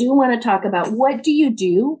 but I do want to talk about what do you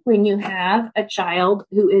do when you have a child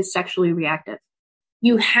who is sexually reactive?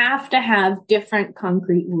 You have to have different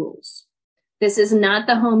concrete rules. This is not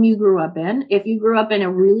the home you grew up in. If you grew up in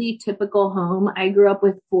a really typical home, I grew up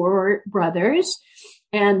with 4 brothers,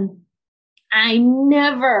 and I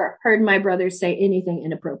never heard my brothers say anything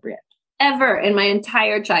inappropriate, ever in my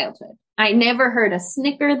entire childhood. I never heard a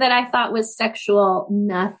snicker that I thought was sexual,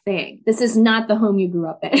 nothing. This is not the home you grew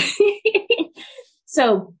up in.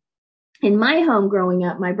 So in my home growing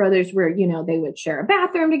up, my brothers were, they would share a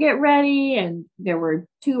bathroom to get ready, and there were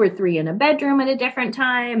 2 or 3 in a bedroom at a different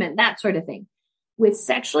time and that sort of thing. With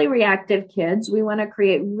sexually reactive kids, we want to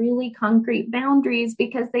create really concrete boundaries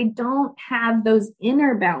because they don't have those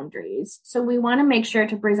inner boundaries. So we want to make sure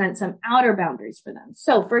to present some outer boundaries for them.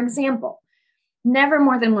 So for example, never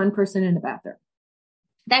more than 1 person in a bathroom.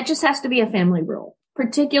 That just has to be a family rule,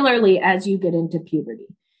 particularly as you get into puberty.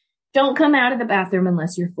 Don't come out of the bathroom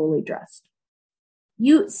unless you're fully dressed.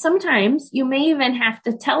 Sometimes you may even have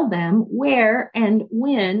to tell them where and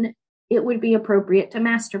when it would be appropriate to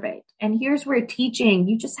masturbate. And here's where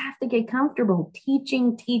you just have to get comfortable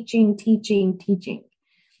teaching,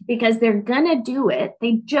 because they're going to do it.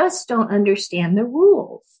 They just don't understand the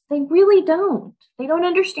rules. They really don't. They don't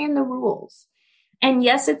understand the rules. And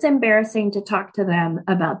yes, it's embarrassing to talk to them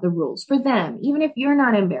about the rules for them. Even if you're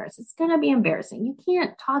not embarrassed, it's going to be embarrassing. You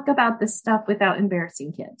can't talk about this stuff without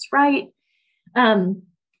embarrassing kids, right?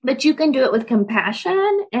 But you can do it with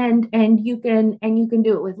compassion and you can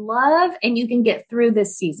do it with love, and you can get through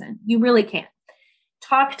this season. You really can.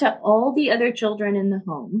 Talk to all the other children in the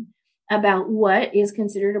home about what is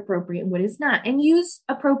considered appropriate and what is not, and use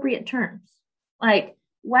appropriate terms. Like,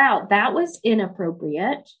 wow, that was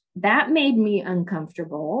inappropriate. That made me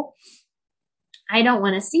uncomfortable. I don't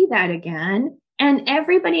want to see that again. And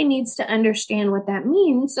everybody needs to understand what that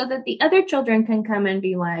means so that the other children can come and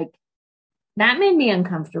be like, that made me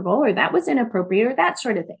uncomfortable, or that was inappropriate, or that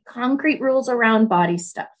sort of thing. Concrete rules around body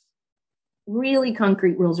stuff. Really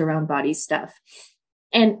concrete rules around body stuff.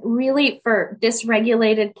 And really for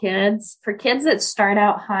dysregulated kids, for kids that start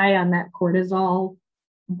out high on that cortisol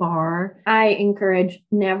bar, I encourage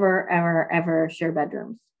never, ever, ever share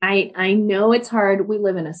bedrooms. I know it's hard. We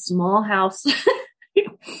live in a small house.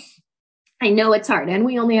 I know it's hard, and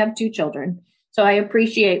we only have 2 children. So I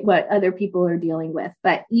appreciate what other people are dealing with.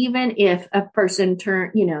 But even if a person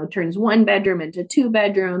turns 1 bedroom into 2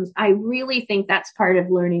 bedrooms, I really think that's part of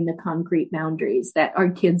learning the concrete boundaries that our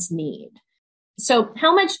kids need. So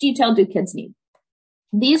how much detail do kids need?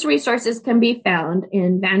 These resources can be found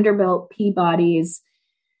in Vanderbilt Peabody's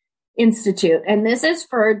Institute, and this is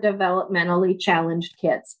for developmentally challenged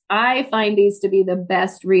kids. I find these to be the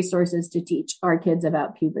best resources to teach our kids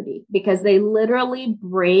about puberty because they literally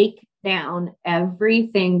break down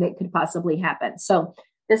everything that could possibly happen. So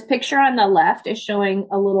this picture on the left is showing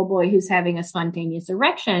a little boy who's having a spontaneous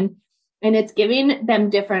erection, and it's giving them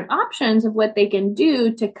different options of what they can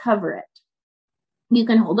do to cover it. You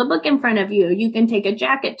can hold a book in front of you. You can take a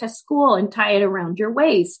jacket to school and tie it around your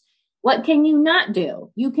waist. What can you not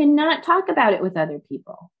do? You cannot talk about it with other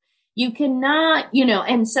people. You cannot,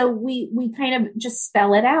 and so we kind of just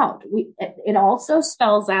spell it out. It also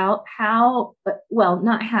spells out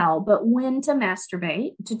not how, but when to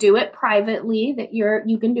masturbate, to do it privately, that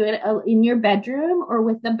you can do it in your bedroom or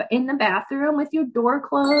in the bathroom with your door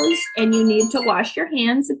closed, and you need to wash your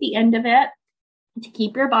hands at the end of it to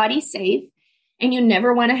keep your body safe. And you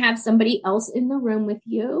never want to have somebody else in the room with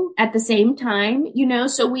you at the same time,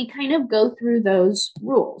 so we kind of go through those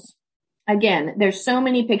rules. Again, there's so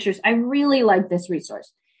many pictures. I really like this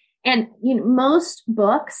resource. And most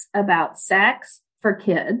books about sex for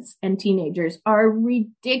kids and teenagers are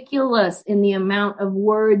ridiculous in the amount of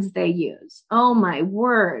words they use. Oh my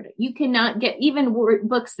word. You cannot get even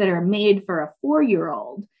books that are made for a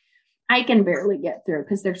 4-year-old. I can barely get through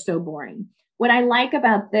because they're so boring. What I like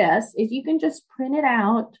about this is you can just print it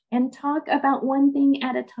out and talk about one thing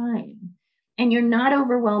at a time. And you're not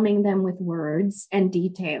overwhelming them with words and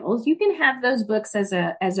details. You can have those books as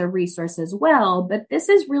a resource as well. But this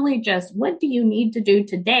is really just, what do you need to do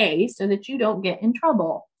today so that you don't get in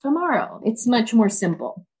trouble tomorrow? It's much more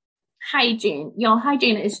simple. Hygiene.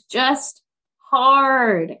 Hygiene is just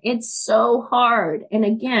hard. It's so hard. And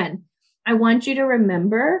again, I want you to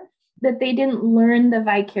remember that they didn't learn the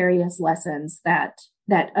vicarious lessons that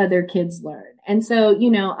other kids learn. And so,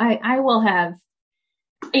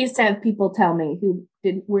 I used to have people tell me who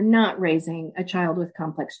were not raising a child with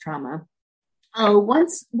complex trauma. Oh,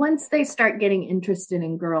 once they start getting interested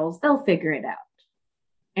in girls, they'll figure it out.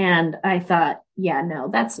 And I thought, yeah, no,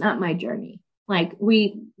 that's not my journey.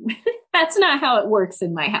 That's not how it works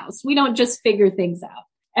in my house. We don't just figure things out.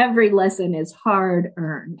 Every lesson is hard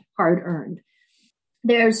earned.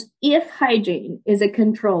 If hygiene is a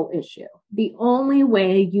control issue, the only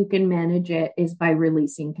way you can manage it is by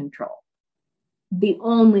releasing control. The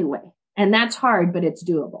only way. And that's hard, but it's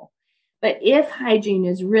doable. But if hygiene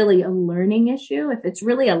is really a learning issue, if it's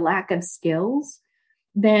really a lack of skills,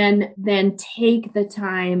 then take the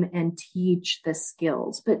time and teach the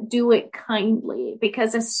skills, but do it kindly,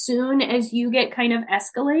 because as soon as you get kind of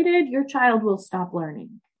escalated, your child will stop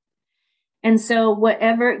learning. And so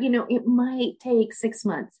whatever, it might take 6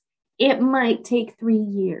 months. It might take 3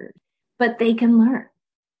 years, but they can learn.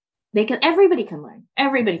 Everybody can learn.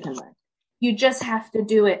 Everybody can learn. You just have to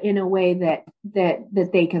do it in a way that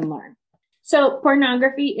they can learn. So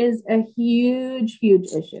pornography is a huge, huge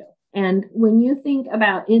issue. And when you think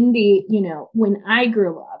about when I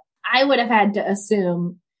grew up, I would have had to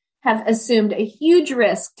assumed a huge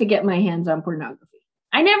risk to get my hands on pornography.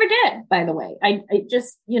 I never did, by the way. I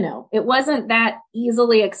just, it wasn't that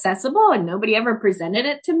easily accessible and nobody ever presented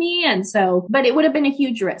it to me. And so, but it would have been a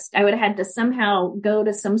huge risk. I would have had to somehow go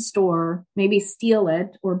to some store, maybe steal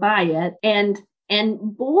it or buy it. And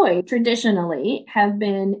boys traditionally have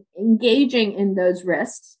been engaging in those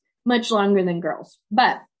risks much longer than girls.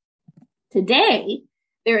 But today,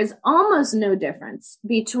 there is almost no difference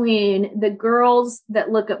between the girls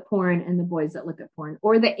that look at porn and the boys that look at porn,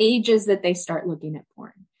 or the ages that they start looking at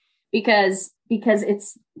porn, because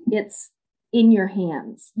it's in your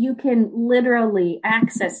hands. You can literally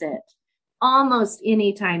access it almost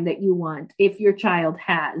any time that you want if your child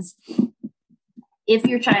has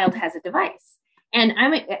a device. And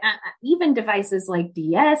even devices like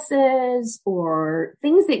DSs or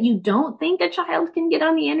things that you don't think a child can get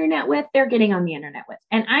on the internet with, they're getting on the internet with.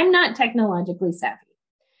 And I'm not technologically savvy.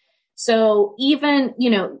 So even,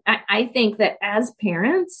 I think that as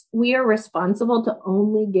parents, we are responsible to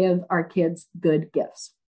only give our kids good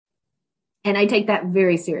gifts. And I take that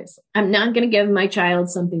very seriously. I'm not going to give my child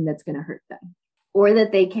something that's going to hurt them or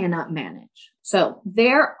that they cannot manage. So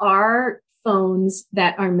there are phones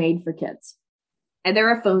that are made for kids. And there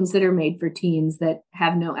are phones that are made for teens that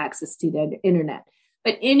have no access to the internet.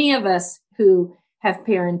 But any of us who have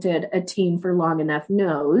parented a teen for long enough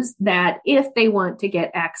knows that if they want to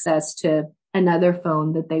get access to another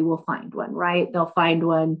phone that they will find one, right? They'll find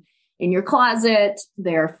one in your closet.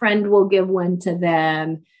 Their friend will give one to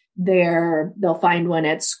them. They'll find one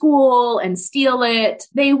at school and steal it.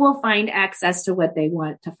 They will find access to what they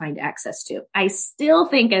want to find access to. I still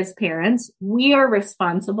think as parents, we are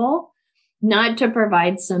responsible not to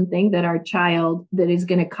provide something that is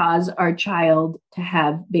going to cause our child to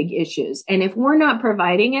have big issues. And if we're not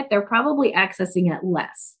providing it, they're probably accessing it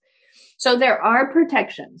less. So there are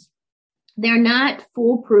protections. They're not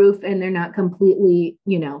foolproof and they're not completely,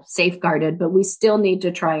 safeguarded, but we still need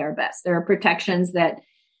to try our best. There are protections that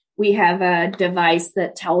we have a device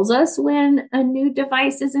that tells us when a new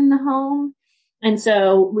device is in the home. And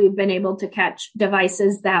so we've been able to catch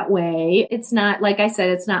devices that way. It's not, like I said,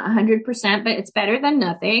 it's not 100%, but it's better than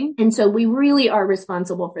nothing. And so we really are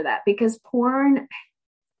responsible for that, because porn,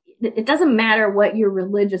 it doesn't matter what your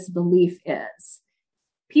religious belief is.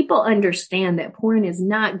 People understand that porn is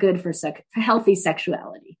not good for healthy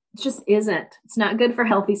sexuality. It just isn't. It's not good for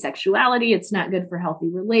healthy sexuality. It's not good for healthy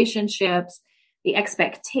relationships. The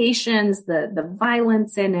expectations, the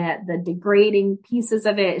violence in it, the degrading pieces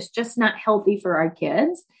of it is just not healthy for our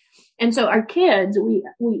kids. And so our kids,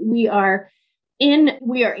 we are in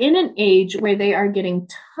an age where they are getting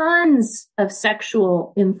tons of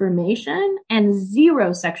sexual information and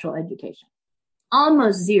zero sexual education,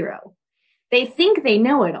 almost zero. They think they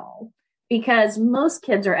know it all because most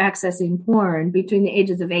kids are accessing porn between the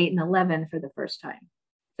ages of 8 and 11 for the first time.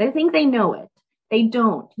 They think they know it. They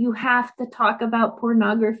don't. You have to talk about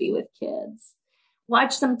pornography with kids.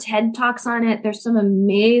 Watch some TED Talks on it. There's some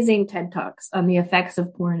amazing TED Talks on the effects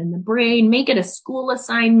of porn in the brain. Make it a school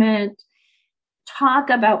assignment. Talk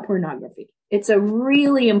about pornography. It's a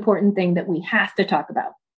really important thing that we have to talk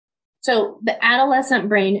about. So the adolescent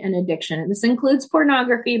brain and addiction, and this includes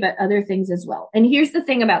pornography, but other things as well. And here's the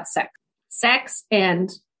thing about sex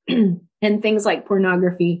and things like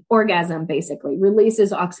pornography, orgasm basically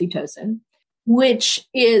releases oxytocin, which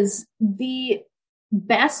is the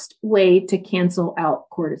best way to cancel out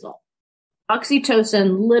cortisol.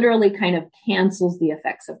 Oxytocin literally kind of cancels the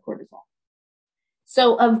effects of cortisol.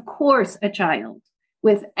 So of course, a child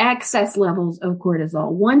with excess levels of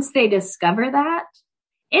cortisol, once they discover that,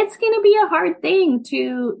 it's going to be a hard thing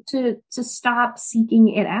to stop seeking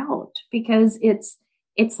it out, because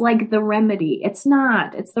it's like the remedy. It's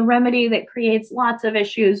not. It's the remedy that creates lots of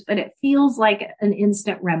issues, but it feels like an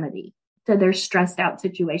instant remedy to their stressed out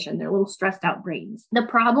situation, their little stressed out brains. The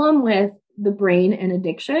problem with the brain and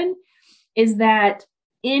addiction is that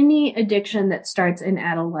any addiction that starts in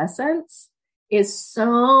adolescence is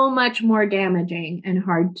so much more damaging and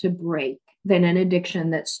hard to break than an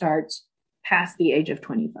addiction that starts past the age of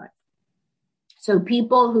 25. So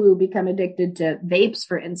people who become addicted to vapes,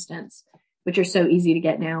 for instance, which are so easy to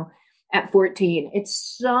get now at 14, it's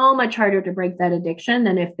so much harder to break that addiction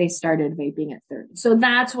than if they started vaping at 30. So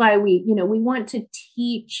that's why we want to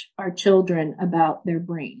teach our children about their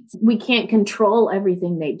brains. We can't control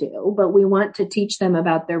everything they do, but we want to teach them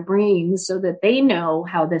about their brains so that they know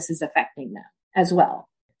how this is affecting them as well.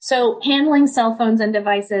 So handling cell phones and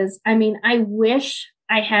devices, I wish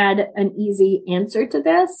I had an easy answer to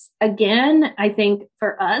this. Again, I think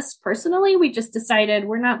for us personally, we just decided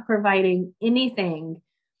we're not providing anything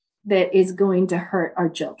that is going to hurt our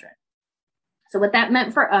children. So what that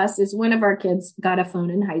meant for us is one of our kids got a phone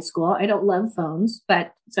in high school. I don't love phones,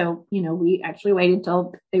 but so, we actually waited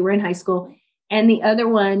till they were in high school, and the other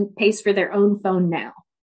one pays for their own phone now.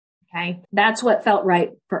 Okay. That's what felt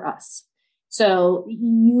right for us. So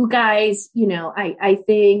you guys, I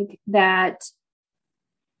think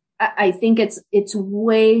it's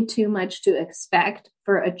way too much to expect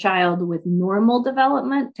for a child with normal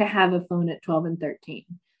development to have a phone at 12 and 13,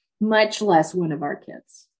 much less one of our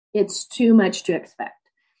kids. It's too much to expect.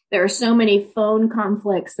 There are so many phone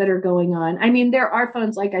conflicts that are going on. There are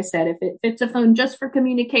phones, like I said, if it's a phone just for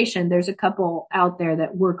communication, there's a couple out there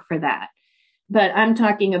that work for that. But I'm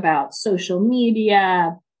talking about social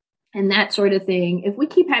media and that sort of thing. If we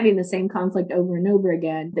keep having the same conflict over and over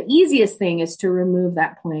again, the easiest thing is to remove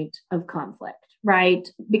that point of conflict, right?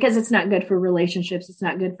 Because it's not good for relationships. It's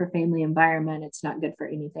not good for family environment. It's not good for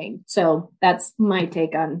anything. So that's my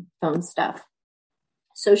take on phone stuff.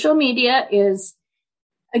 Social media is,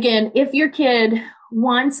 again, if your kid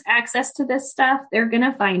wants access to this stuff, they're going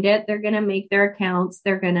to find it. They're going to make their accounts.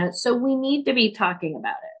 So we need to be talking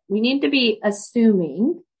about it. We need to be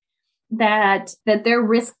assuming that they're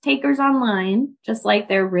risk takers online, just like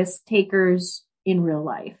they're risk takers in real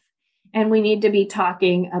life. And we need to be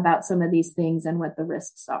talking about some of these things and what the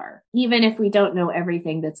risks are. Even if we don't know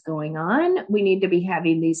everything that's going on, we need to be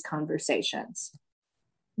having these conversations.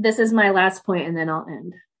 This is my last point, and then I'll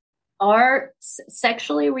end. Our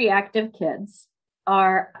sexually reactive kids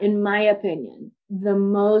are, in my opinion, the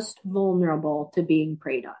most vulnerable to being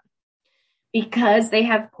preyed on because they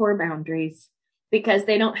have poor boundaries, because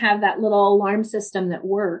they don't have that little alarm system that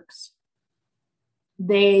works.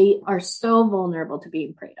 They are so vulnerable to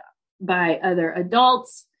being preyed on by other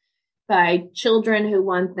adults, by children who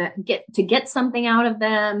want that get something out of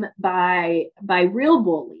them, by real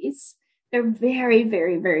bullies. They're very,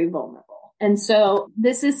 very, very vulnerable. And so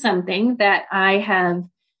this is something that I have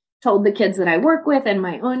told the kids that I work with and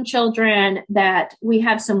my own children, that we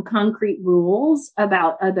have some concrete rules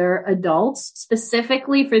about other adults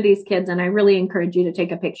specifically for these kids. And I really encourage you to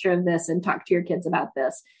take a picture of this and talk to your kids about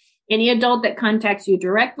this. Any adult that contacts you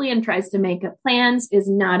directly and tries to make up plans is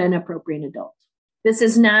not an appropriate adult. This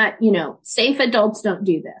is not, safe adults don't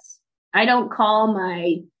do this. I don't call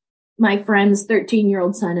my friend's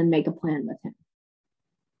 13-year-old son and make a plan with him.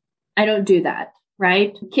 I don't do that,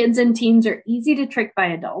 right? Kids and teens are easy to trick by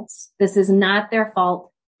adults. This is not their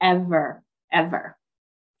fault ever, ever,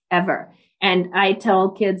 ever. And I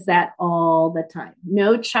tell kids that all the time.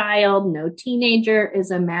 No child, no teenager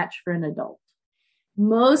is a match for an adult.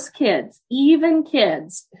 Most kids, even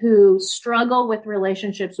kids who struggle with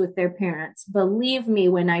relationships with their parents, believe me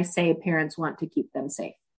when I say parents want to keep them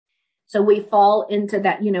safe. So we fall into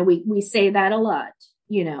that, we say that a lot,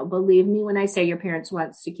 believe me when I say your parents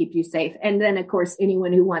wants to keep you safe. And then of course,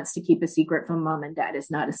 anyone who wants to keep a secret from mom and dad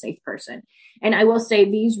is not a safe person. And I will say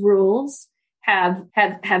these rules have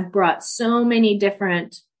brought so many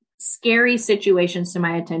different scary situations to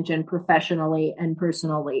my attention professionally and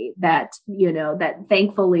personally that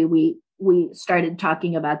thankfully we started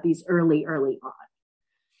talking about these early on.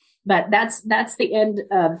 But that's the end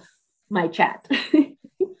of my chat.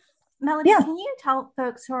 Melody, Can you tell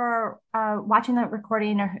folks who are watching the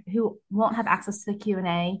recording or who won't have access to the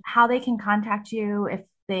Q&A how they can contact you if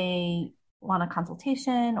they want a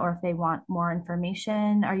consultation or if they want more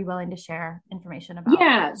information? Are you willing to share information about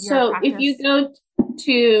your so practice? If you go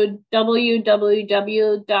to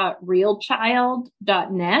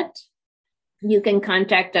www.realchild.net, you can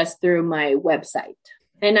contact us through my website.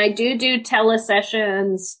 And I do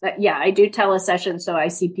telesessions. I do telesessions. So I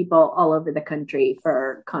see people all over the country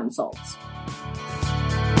for consults.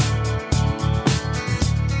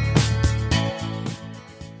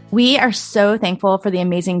 We are so thankful for the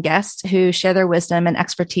amazing guests who share their wisdom and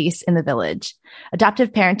expertise in the village.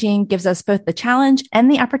 Adoptive parenting gives us both the challenge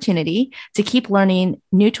and the opportunity to keep learning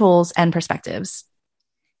new tools and perspectives.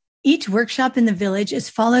 Each workshop in the village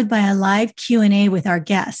is followed by a live Q&A with our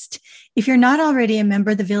guest. If you're not already a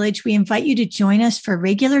member of the village, we invite you to join us for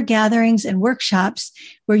regular gatherings and workshops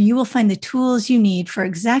where you will find the tools you need for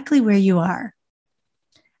exactly where you are.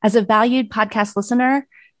 As a valued podcast listener,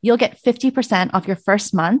 you'll get 50% off your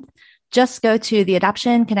first month. Just go to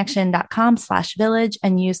theadoptionconnection.com/village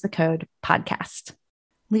and use the code podcast.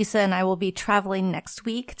 Lisa and I will be traveling next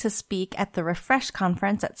week to speak at the Refresh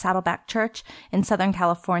Conference at Saddleback Church in Southern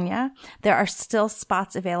California. There are still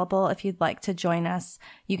spots available if you'd like to join us.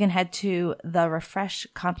 You can head to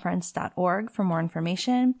therefreshconference.org for more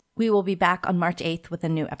information. We will be back on March 8th with a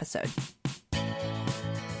new episode.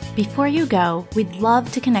 Before you go, we'd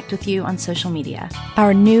love to connect with you on social media.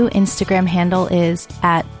 Our new Instagram handle is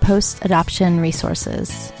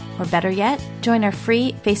 @postadoptionresources. Or better yet, join our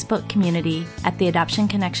free Facebook community at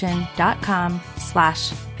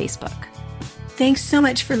theadoptionconnection.com/Facebook. Thanks so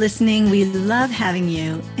much for listening. We love having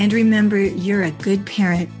you. And remember, you're a good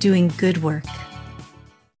parent doing good work.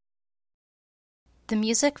 The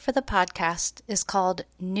music for the podcast is called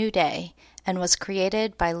New Day and was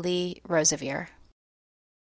created by Lee Rosevere.